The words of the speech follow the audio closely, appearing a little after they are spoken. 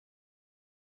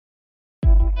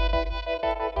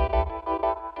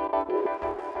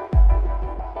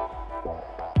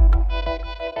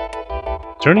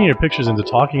Turning your pictures into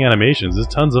talking animations is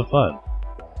tons of fun.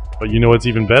 But you know what's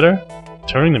even better?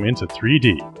 Turning them into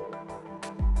 3D.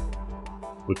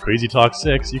 With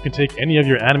CrazyTalk6, you can take any of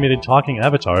your animated talking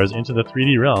avatars into the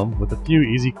 3D realm with a few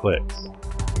easy clicks.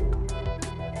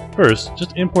 First,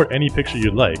 just import any picture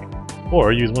you'd like,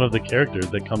 or use one of the characters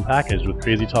that come packaged with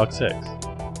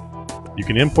CrazyTalk6. You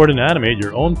can import and animate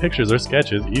your own pictures or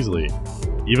sketches easily.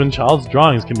 Even child's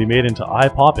drawings can be made into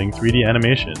eye-popping 3D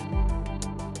animation.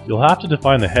 You'll have to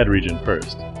define the head region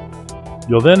first.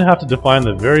 You'll then have to define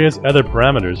the various other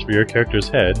parameters for your character's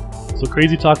head, so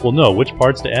CrazyTalk will know which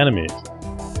parts to animate.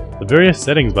 The various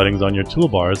settings buttons on your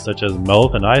toolbars, such as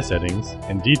mouth and eye settings,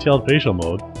 and detailed facial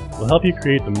mode, will help you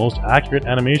create the most accurate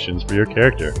animations for your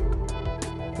character.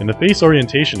 In the face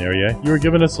orientation area, you are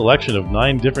given a selection of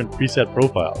 9 different preset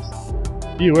profiles.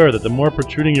 Be aware that the more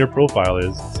protruding your profile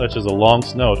is, such as a long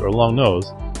snout or long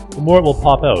nose, the more it will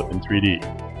pop out in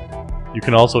 3D. You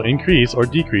can also increase or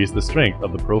decrease the strength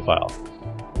of the profile.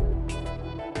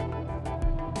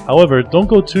 However, don't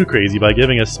go too crazy by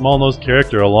giving a small-nosed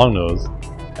character a long nose,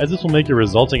 as this will make your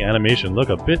resulting animation look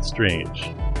a bit strange.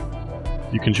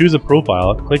 You can choose a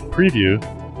profile, click Preview,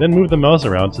 then move the mouse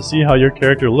around to see how your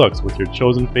character looks with your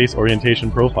chosen face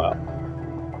orientation profile.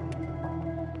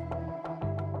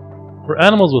 For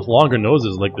animals with longer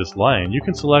noses like this lion, you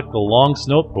can select the long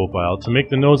snout profile to make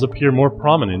the nose appear more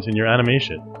prominent in your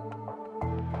animation.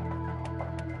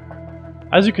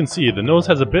 As you can see, the nose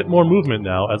has a bit more movement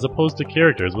now as opposed to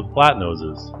characters with flat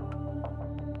noses.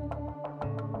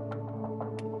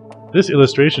 This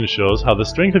illustration shows how the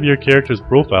strength of your character's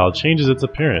profile changes its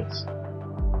appearance.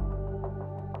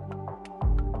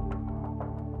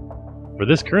 For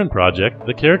this current project,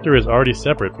 the character is already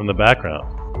separate from the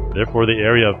background. Therefore, the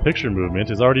area of picture movement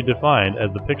is already defined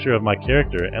as the picture of my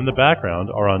character and the background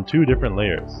are on 2 different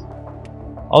layers.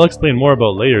 I'll explain more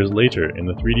about layers later in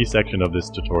the 3D section of this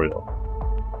tutorial.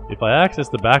 If I access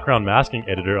the background masking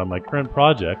editor on my current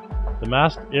project, the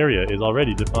masked area is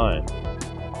already defined.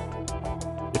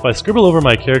 If I scribble over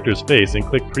my character's face and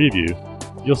click Preview,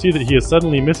 you'll see that he is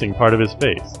suddenly missing part of his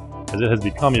face, as it has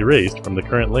become erased from the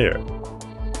current layer.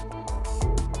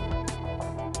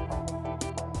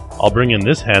 I'll bring in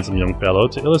this handsome young fellow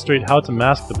to illustrate how to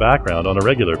mask the background on a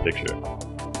regular picture.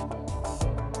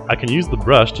 I can use the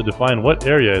brush to define what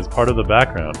area is part of the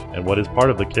background and what is part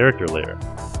of the character layer.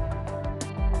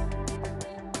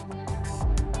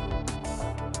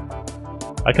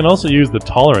 I can also use the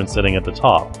tolerance setting at the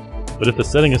top, but if the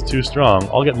setting is too strong,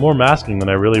 I'll get more masking than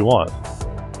I really want.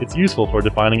 It's useful for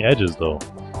defining edges though.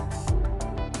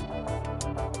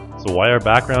 So why are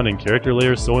background and character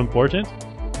layers so important?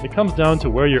 It comes down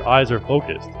to where your eyes are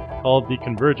focused, called the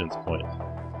convergence point.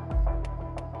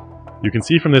 You can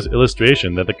see from this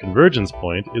illustration that the convergence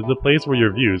point is the place where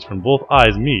your views from both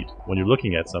eyes meet when you're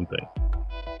looking at something.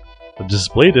 The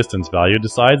display distance value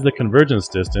decides the convergence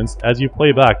distance as you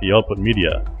play back the output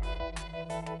media.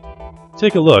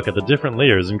 Take a look at the different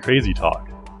layers in CrazyTalk.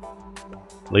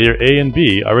 Layer A and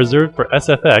B are reserved for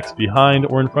SFX behind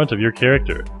or in front of your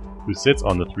character, who sits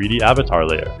on the 3D avatar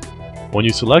layer. When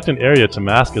you select an area to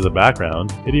mask as a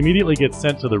background, it immediately gets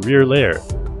sent to the rear layer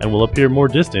and will appear more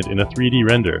distant in a 3D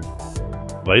render.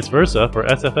 Vice versa for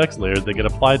SFX layers that get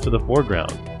applied to the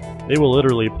foreground. They will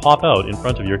literally pop out in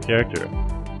front of your character.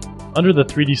 Under the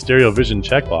 3D Stereo Vision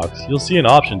checkbox, you'll see an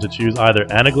option to choose either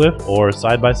anaglyph or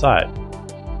side-by-side.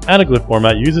 Anaglyph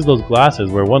format uses those glasses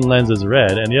where one lens is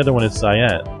red and the other one is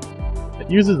cyan.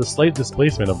 It uses the slight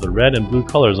displacement of the red and blue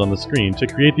colors on the screen to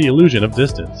create the illusion of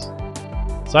distance.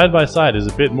 Side-by-side is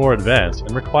a bit more advanced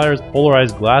and requires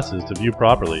polarized glasses to view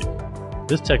properly.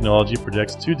 This technology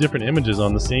projects 2 different images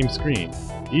on the same screen,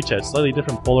 each at slightly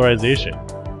different polarization,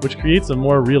 which creates a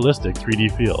more realistic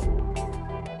 3D feel.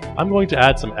 I'm going to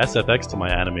add some SFX to my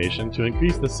animation to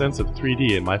increase the sense of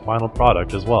 3D in my final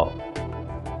product as well.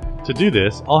 To do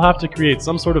this, I'll have to create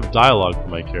some sort of dialogue for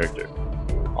my character.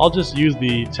 I'll just use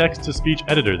the text-to-speech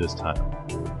editor this time.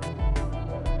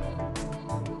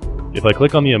 If I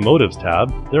click on the Emotives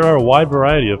tab, there are a wide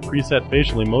variety of preset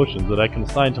facial emotions that I can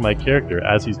assign to my character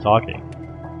as he's talking.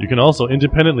 You can also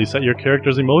independently set your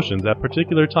character's emotions at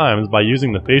particular times by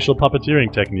using the facial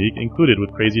puppeteering technique included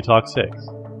with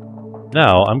CrazyTalk6.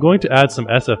 Now, I'm going to add some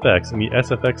SFX in the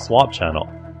SFX swap channel.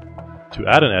 To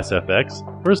add an SFX,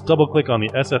 first double-click on the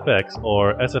SFX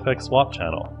or SFX swap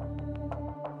channel.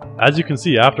 As you can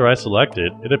see after I select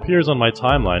it, it appears on my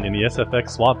timeline in the SFX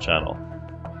swap channel.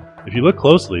 If you look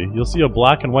closely, you'll see a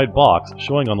black and white box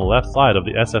showing on the left side of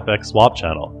the SFX swap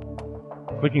channel.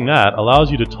 Clicking that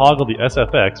allows you to toggle the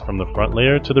SFX from the front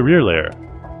layer to the rear layer.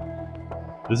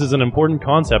 This is an important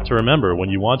concept to remember when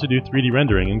you want to do 3D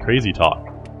rendering in CrazyTalk.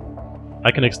 I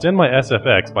can extend my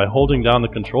SFX by holding down the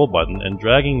control button and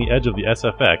dragging the edge of the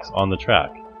SFX on the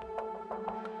track.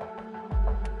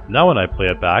 Now when I play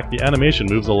it back, the animation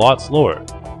moves a lot slower.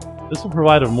 This will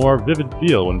provide a more vivid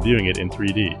feel when viewing it in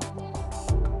 3D.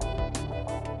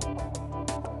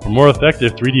 For more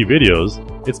effective 3D videos,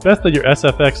 it's best that your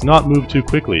SFX not move too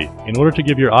quickly in order to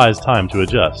give your eyes time to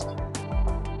adjust.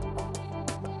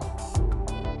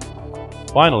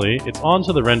 Finally, it's on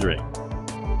to the rendering.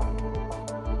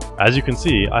 As you can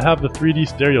see, I have the 3D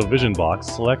stereo vision box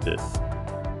selected.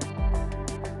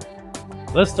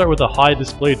 Let's start with a high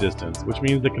display distance, which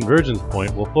means the convergence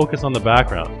point will focus on the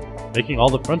background, making all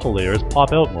the frontal layers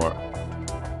pop out more.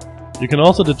 You can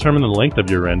also determine the length of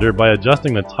your render by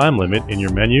adjusting the time limit in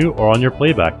your menu or on your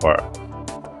playback bar.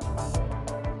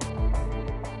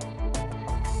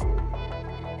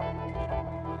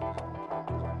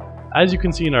 As you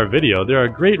can see in our video, there are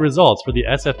great results for the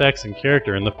SFX and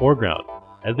character in the foreground,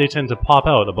 as they tend to pop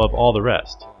out above all the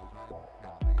rest.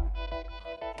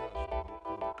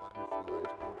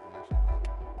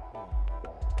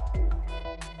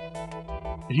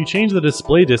 If you change the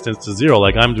display distance to 0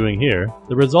 like I'm doing here,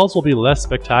 the results will be less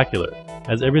spectacular,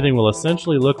 as everything will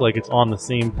essentially look like it's on the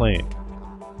same plane.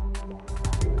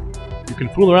 You can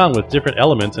fool around with different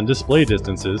elements and display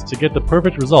distances to get the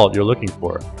perfect result you're looking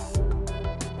for.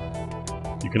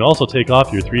 You can also take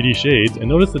off your 3D shades and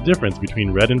notice the difference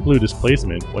between red and blue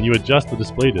displacement when you adjust the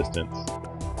display distance.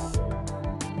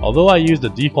 Although I used a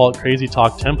default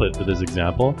CrazyTalk template for this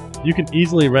example, you can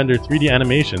easily render 3D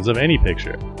animations of any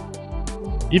picture.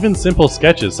 Even simple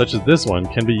sketches such as this one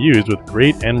can be used with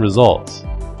great end results.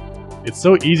 It's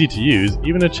so easy to use,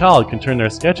 even a child can turn their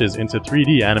sketches into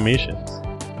 3D animations.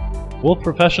 Both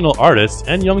professional artists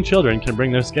and young children can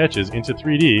bring their sketches into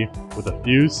 3D with a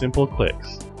few simple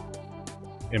clicks.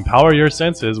 Empower your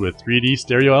senses with 3D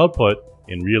stereo output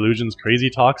in Reallusion's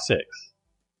CrazyTalk6.